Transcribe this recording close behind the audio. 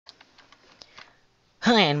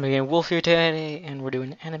Hi, Anime Wolf here today, and we're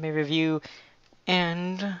doing an anime review.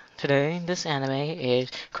 And today, this anime is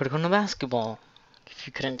Kuroko no Basketball. If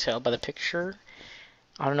you couldn't tell by the picture,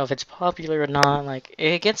 I don't know if it's popular or not. Like,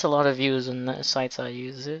 it gets a lot of views on the sites I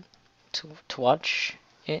use it to watch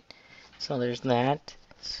it. So there's that.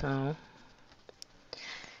 So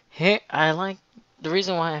here, I like the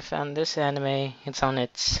reason why I found this anime. It's on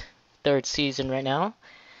its third season right now.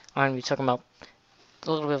 I'm gonna be talking about a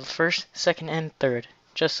little bit of the first, second, and third,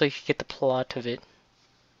 just so you can get the plot of it.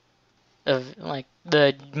 Of like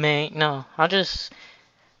the main. No, I'll just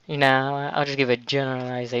give a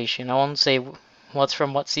generalization. I won't say what's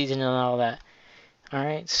from what season and all that. All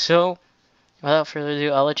right. So without further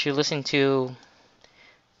ado, I'll let you listen to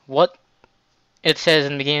what it says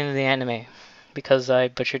in the beginning of the anime because I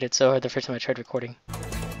butchered it so hard the first time I tried recording.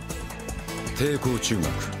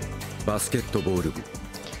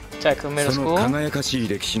 Taiko Middle School.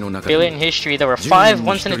 Brilliant history. There were 5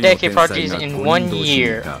 once-in-a-decade prodigies in 1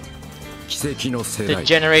 year. The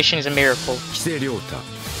generation is a miracle.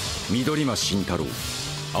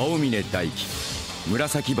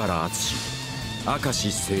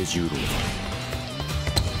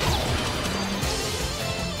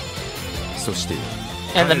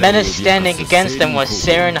 And the menace standing against them was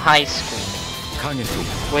Saren High School,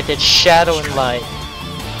 with its shadow and light.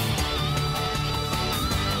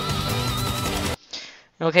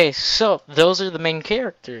 Okay, so those are the main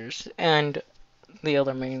characters, and the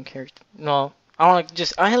other main character. No, I like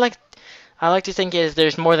to think is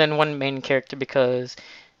there's more than one main character because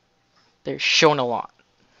they're shown a lot.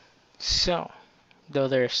 So, though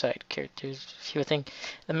they're side characters, if you would think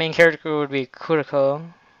the main character would be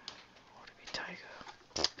Kuroko.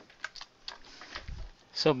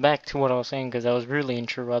 So back to what I was saying because I was really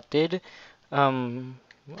interrupted. You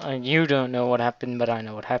don't know what happened, but I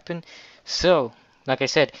know what happened. So, like I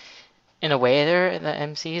said, in a way they're the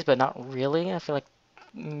MCs, but not really. I feel like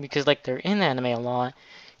because like they're in the anime a lot,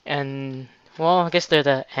 and well, I guess they're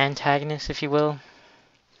the antagonists, if you will,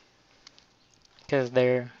 because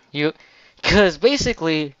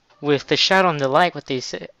basically with the shadow and the light, what they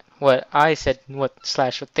said, what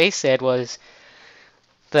they said was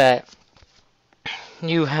that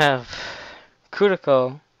you have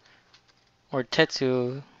Kuroko or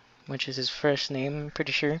Tetsu, which is his first name, I'm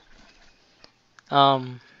pretty sure.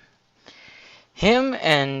 Him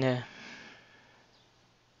and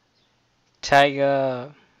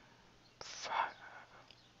Taiga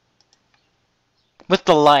with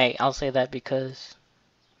the light, I'll say that because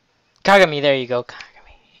Kagami, there you go,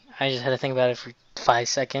 Kagami. I just had to think about it for 5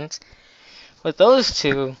 seconds. With those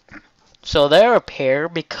two, so they're a pair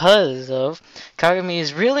because of Kagami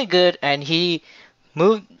is really good and he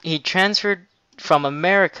transferred from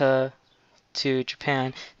America to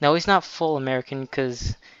Japan. Now he's not full American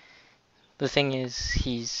because the thing is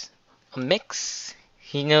he's a mix.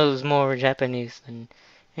 He knows more Japanese than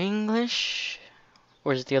English,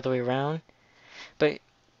 or is it the other way around? But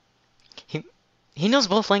he knows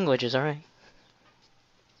both languages, alright?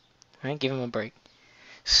 Alright, give him a break.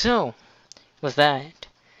 So, with that,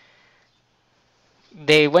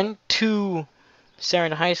 they went to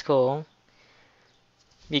Saren High School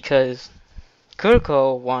because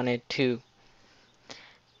Kuroko wanted to.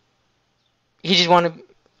 He just wanted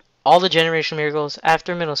all the Generation Miracles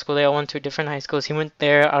after middle school. They all went to different high schools. He went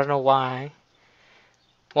there. I don't know why.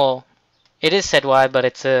 Well, it is said why, but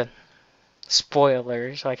it's a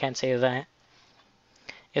spoiler, so I can't say that.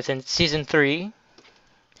 It's in season 3.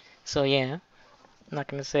 So yeah, I'm not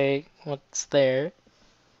gonna say what's there.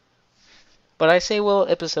 But I say well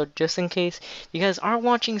episode just in case you guys aren't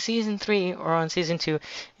watching season 3 or on season 2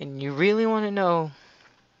 and you really want to know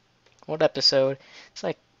what episode. It's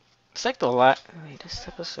like the latest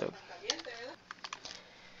episode.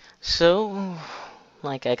 So,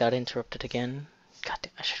 like I got interrupted again. God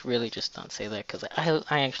damn, I should really just not say that because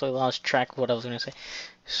I actually lost track of what I was going to say.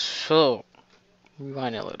 So,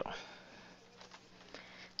 rewind a little.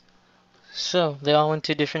 So, they all went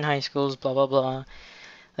to different high schools, blah blah blah.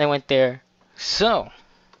 They went there. So,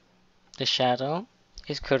 the shadow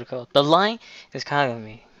is Kuroko. The light is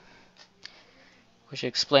Kagami, which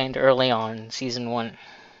explained early on in season 1.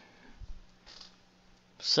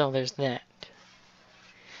 So there's that.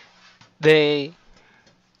 They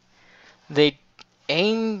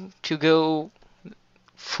aim to go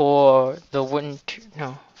for the winter.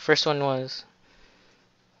 No, first one was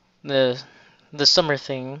the summer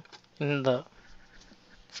thing in the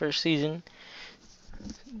first season.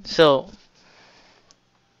 So,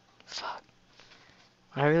 fuck.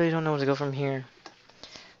 I really don't know where to go from here.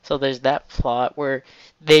 So there's that plot where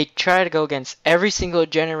they try to go against every single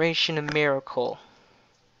generation of Miracle.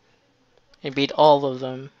 It beat all of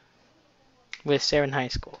them with Saren High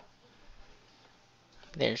School.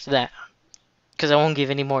 There's that. Because I won't give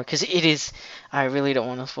any more. Because it is. I really don't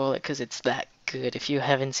want to spoil it because it's that good. If you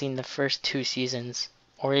haven't seen the first 2 seasons,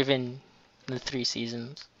 or even the 3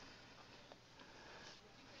 seasons.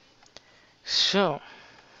 So,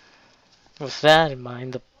 with that in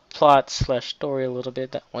mind, the plot slash story a little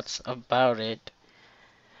bit, that what's about it.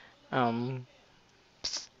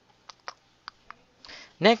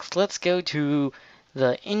 Next, let's go to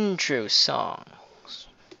the intro songs.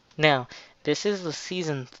 Now, this is the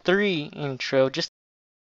season 3 intro, just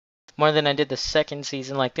more than I did the second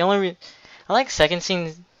season. Like the only I like second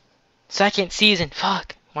season.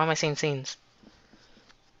 Fuck. Why am I saying scenes?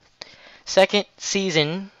 Second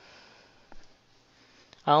season.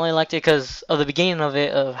 I only liked it because of the beginning of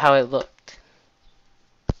it, of how it looked.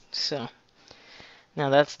 So, now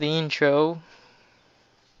that's the intro.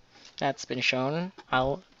 That's been shown.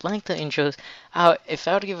 I like the intros. If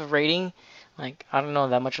I were to give a rating, like, I don't know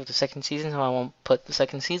that much of the second season, so I won't put the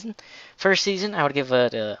second season. First season, I would give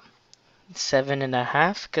it a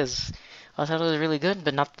 7.5, because I thought it was really good,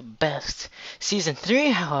 but not the best. Season 3,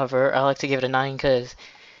 however, I like to give it a 9, because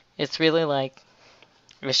it's really like,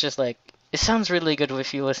 it's just like, it sounds really good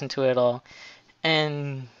if you listen to it all.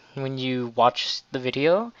 And when you watch the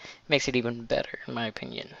video, it makes it even better, in my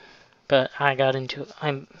opinion. But I'm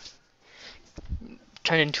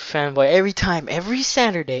turned into fanboy every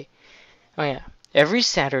Saturday. Oh yeah, every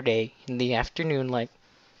Saturday in the afternoon, like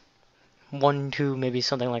 1, 2, maybe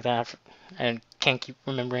something like that. I can't keep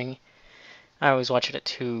remembering. I always watch it at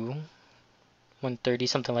 2, 1:30,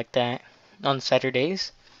 something like that, on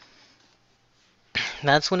Saturdays.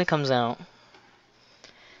 That's when it comes out.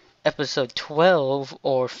 Episode 12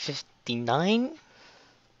 or 59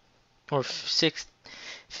 or 6.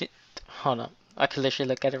 Hold on, I can literally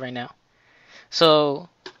look at it right now. So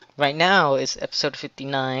right now it's episode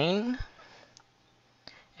 59,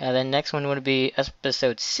 and then next one would be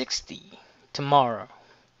episode 60 tomorrow.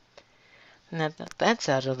 And that's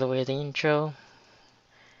out of the way, the intro.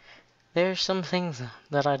 There's some things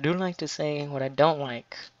that I do like to say and what I don't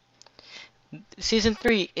like. Season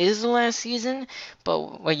 3 is the last season,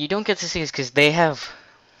 but what you don't get to see is because they have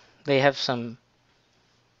some,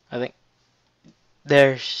 I think,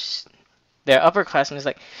 their upperclassmen is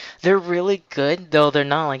like, they're really good, though they're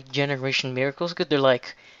not like Generation Miracles good.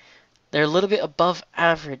 They're a little bit above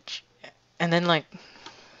average, and then like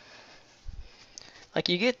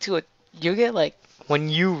you get like, when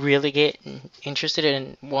you really get interested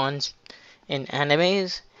in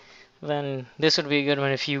animes, then this would be a good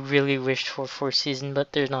one if you really wished for 4th season,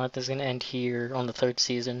 but there's not. There's gonna end here on the 3rd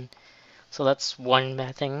season, so that's one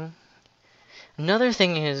bad thing. Another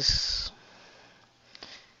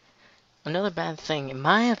bad thing, in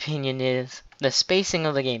my opinion, is the spacing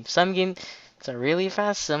of the game. Some games are really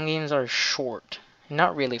fast, some games are short.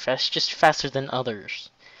 Not really fast, just faster than others.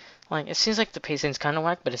 Like, it seems like the pacing's kind of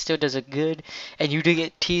whack, but it still does it good, and you do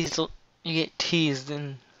get teased.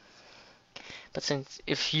 But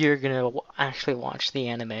if you're gonna actually watch the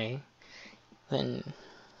anime, then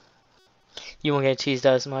you won't get teased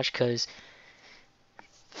as much, because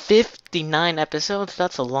 59 episodes,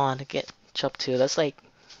 that's a lot to get up to. That's like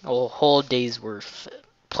a whole day's worth,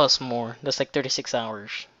 plus more. That's like 36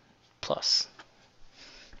 hours plus.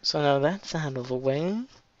 So now that's out of the way.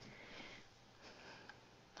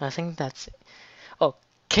 I think that's it. Oh,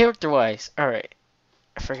 character-wise, alright.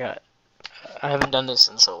 I forgot. I haven't done this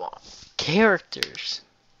in so long. Characters.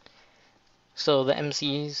 So the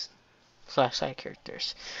MCs / side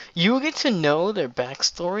characters. You get to know their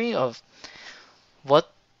backstory of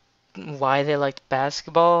why they liked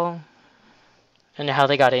basketball and how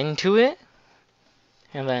they got into it,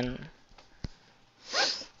 and then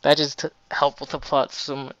that just helped with the plot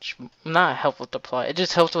so much. Not help with the plot. It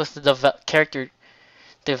just helped with the character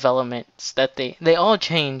developments that they all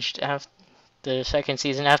changed after the 2nd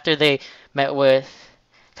season, after they met with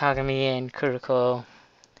Kagami and Kuroko.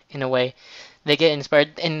 In a way, they get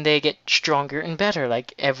inspired and they get stronger and better,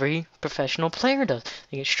 like every professional player does.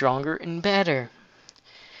 They get stronger and better.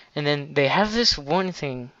 And then they have this one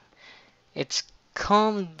thing. It's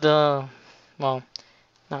called the, well,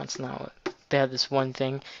 no, it's not what they have this one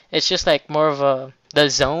thing. It's just like more of the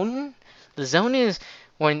zone. The zone is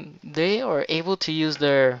when they are able to use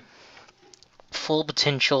their full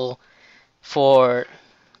potential for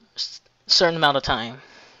a certain amount of time.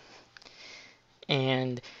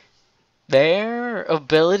 And their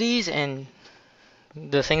abilities and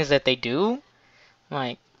the things that they do,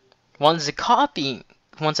 like, one's a copycat.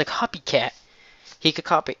 He could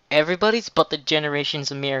copy everybody's but the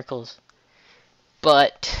Generations of Miracles.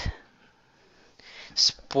 But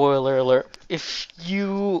Spoiler alert. If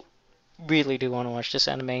you really do want to watch this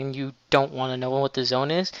anime and you don't want to know what the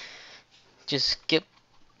zone is, just skip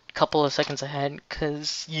a couple of seconds ahead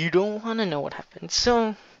because you don't want to know what happens.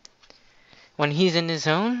 So, when he's in his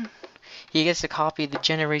zone, he gets to copy the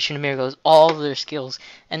Generation of Miracles, all of their skills.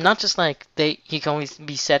 And not just like he can always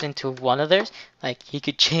be set into one of theirs, like he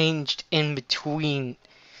could change in between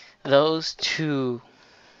those two,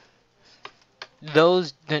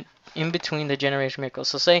 in between the Generation Miracles.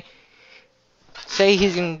 So say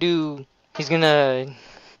he's gonna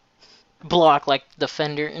block like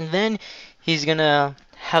defender, and then he's gonna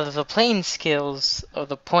have the playing skills of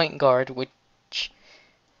the point guard,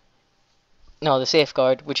 the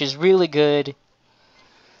safeguard, which is really good.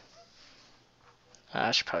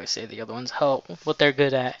 I should probably say the other ones, what they're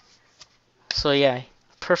good at. So yeah,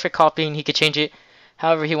 perfect copying. He could change it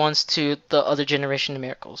however he wants to the other Generation of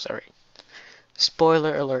Miracles. Alright.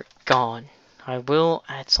 Spoiler alert, gone. I will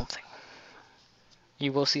add something.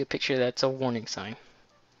 You will see a picture that's a warning sign.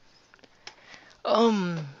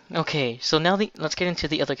 Okay, so now let's get into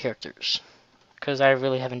the other characters. Because I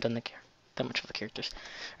really haven't done that much of the characters.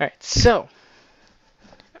 Alright, so.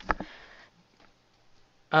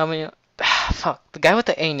 Fuck, the guy with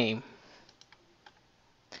the A name.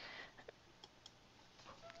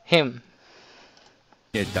 Him.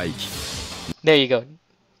 There you go.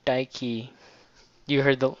 Daiki. You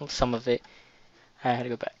heard some of it. I had to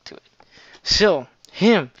go back to it. So,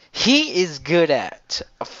 he is good at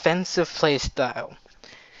offensive playstyle.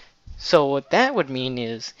 So what that would mean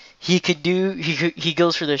is he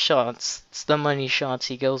goes for the shots. It's the money shots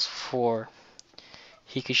he goes for.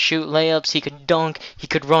 He could shoot layups, he could dunk, he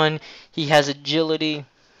could run, he has agility.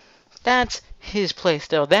 That's his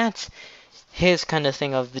playstyle. That's his kind of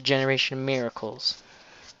thing of the Generation of Miracles.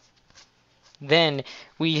 Then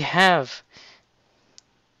we have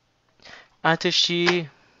Atoshi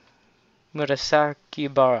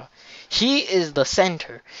Murasakibara. He is the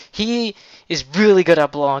center. He is really good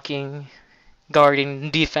at blocking,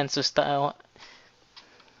 guarding, defensive style.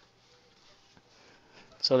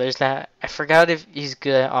 So there's that. I forgot if he's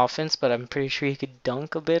good at offense, but I'm pretty sure he could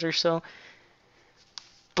dunk a bit or so.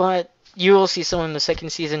 But you will see someone in the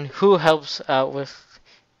second season who helps out with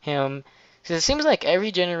him. Because it seems like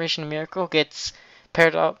every Generation of Miracle gets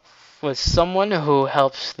paired up with someone who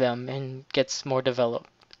helps them and gets more developed.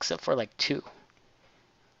 Except for like 2.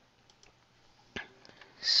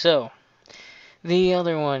 So, the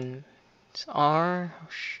other ones are...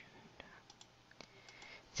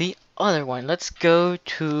 The other one, let's go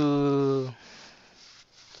to...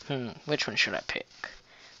 which one should I pick?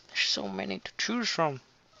 There's so many to choose from.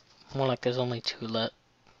 More like there's only 2 left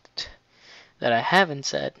that I haven't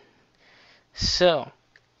said. So,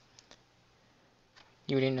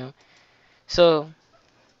 you already know. So,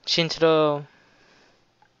 Shintaro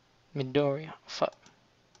Midoriya. Fuck.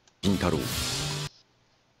 Shintaro.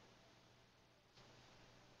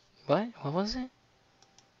 What? What was it?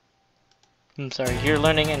 I'm sorry, you're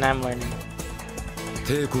learning and I'm learning.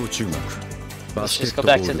 Let's just go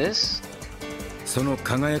back to this. その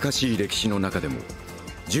輝かしい歴史の中でも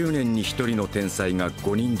10年に1人の天才が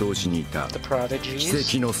5人同時にいた The Prodigies.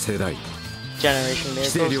 奇跡の世代 Generation 木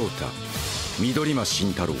瀬亮 Miracles. 太緑間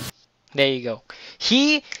慎太郎 There you go.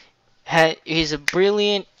 He's a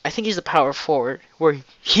brilliant, I think he's a power forward, where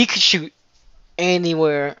he could shoot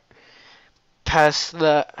anywhere past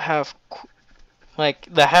the half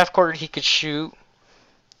court he could shoot,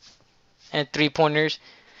 and 3-pointers.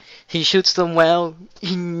 He shoots them well.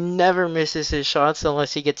 He never misses his shots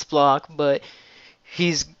unless he gets blocked, but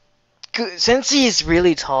he's good. Since he's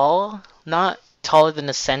really tall, not taller than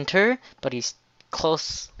a center, but he's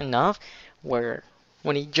close enough where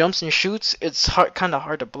when he jumps and shoots, it's kind of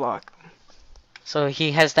hard to block. So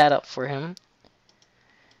he has that up for him.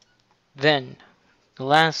 Then, the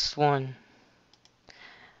last one,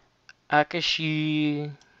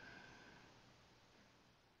 Akashi.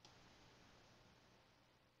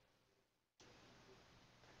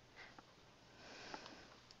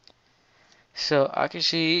 So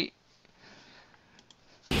Akashi.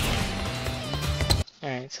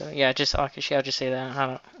 Alright, so yeah, just Akashi. I'll just say that.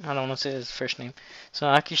 I don't want to say his first name. So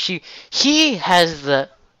Akashi, he has the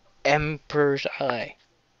Emperor's Eye.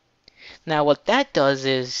 Now what that does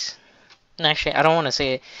is, actually I don't want to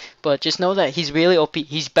say it, but just know that he's really OP.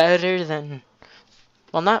 He's better than,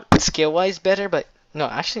 well, not skill wise better, but no,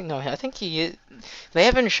 actually no, I think he is. They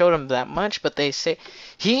haven't showed him that much, but they say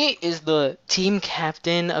he is the team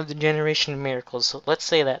captain of the Generation of Miracles. So let's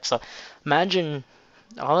say that. So imagine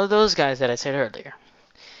all of those guys that I said earlier.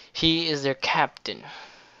 He is their captain.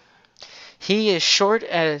 He is short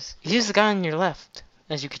as, he's the guy on your left,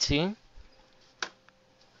 as you can see.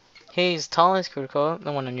 He's tall as Kuroko,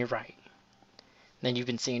 the one on your right. That you've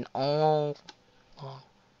been seeing all along.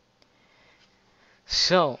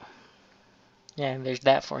 So, yeah, there's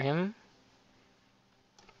that for him.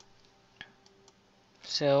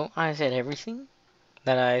 So, I said everything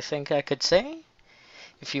that I think I could say.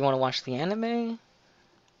 If you want to watch the anime,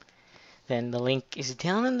 then the link is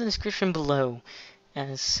down in the description below,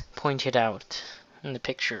 as pointed out in the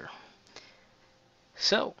picture.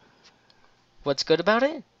 So, what's good about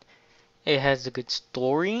it? It has a good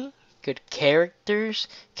story, good characters,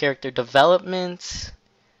 character developments,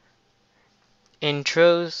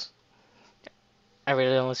 intros. I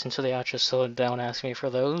really don't listen to the outros, so don't ask me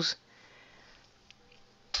for those.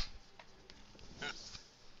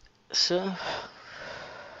 So,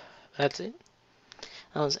 that's it.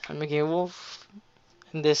 I was Anime Wolf,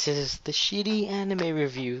 and this is the shitty anime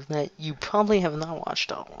review that you probably have not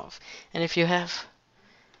watched all of. And if you have,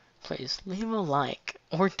 please leave a like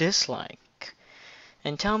or dislike,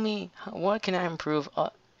 and tell me what can I improve,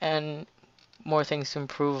 and more things to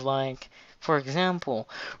improve, like, for example,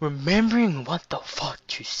 remembering what the fuck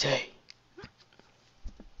to say.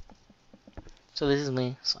 So this is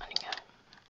me signing